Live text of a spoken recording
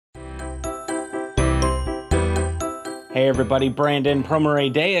Hey everybody, Brandon,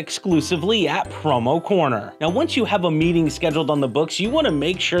 PromoErrday exclusively at PromoCorner. Now, once you have a meeting scheduled on the books, you want to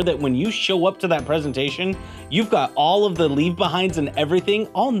make sure that when you show up to that presentation, you've got all of the leave behinds and everything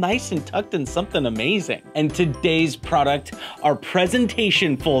all nice and tucked in something amazing. And today's product are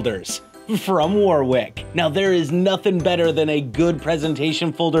presentation folders from Warwick. Now, there is nothing better than a good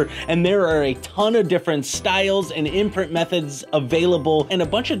presentation folder, and there are a ton of different styles and imprint methods available, and a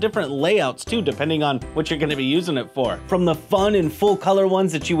bunch of different layouts too, depending on what you're gonna be using it for. From the fun and full color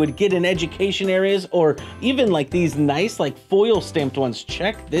ones that you would get in education areas, or even like these nice like foil stamped ones.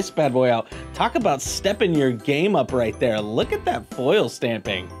 Check this bad boy out. Talk about stepping your game up right there. Look at that foil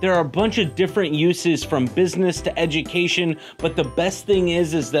stamping. There are a bunch of different uses from business to education, but the best thing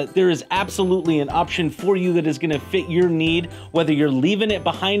is that there is absolutely an option for you that is going to fit your need, whether you're leaving it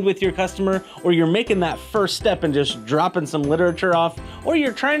behind with your customer, or you're making that first step and just dropping some literature off, or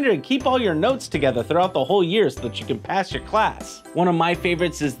you're trying to keep all your notes together throughout the whole year so that you can pass your class. One of my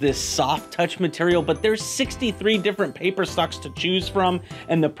favorites is this soft touch material, but there's 63 different paper stocks to choose from,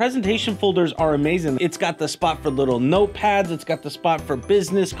 and the presentation folders are amazing. It's got the spot for little notepads, it's got the spot for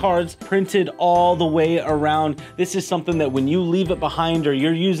business cards printed all the way around. This is something that when you leave it behind or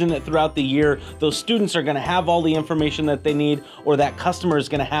you're using it throughout the year, those students are going to have all the information that they need, or that customer is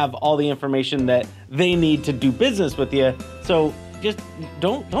going to have all the information that they need to do business with you. So just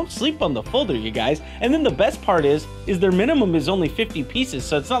don't sleep on the folder, you guys. And then the best part is their minimum is only 50 pieces,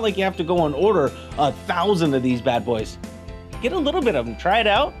 so it's not like you have to go and order 1,000 of these bad boys. Get a little bit of them, try it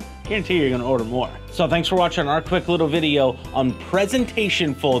out. Guarantee you're gonna order more. So thanks for watching our quick little video on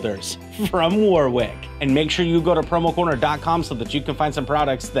presentation folders from Warwick. And make sure you go to PromoCorner.com so that you can find some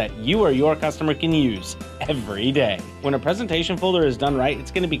products that you or your customer can use every day. When a presentation folder is done right,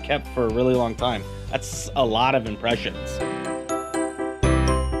 it's gonna be kept for a really long time. That's a lot of impressions.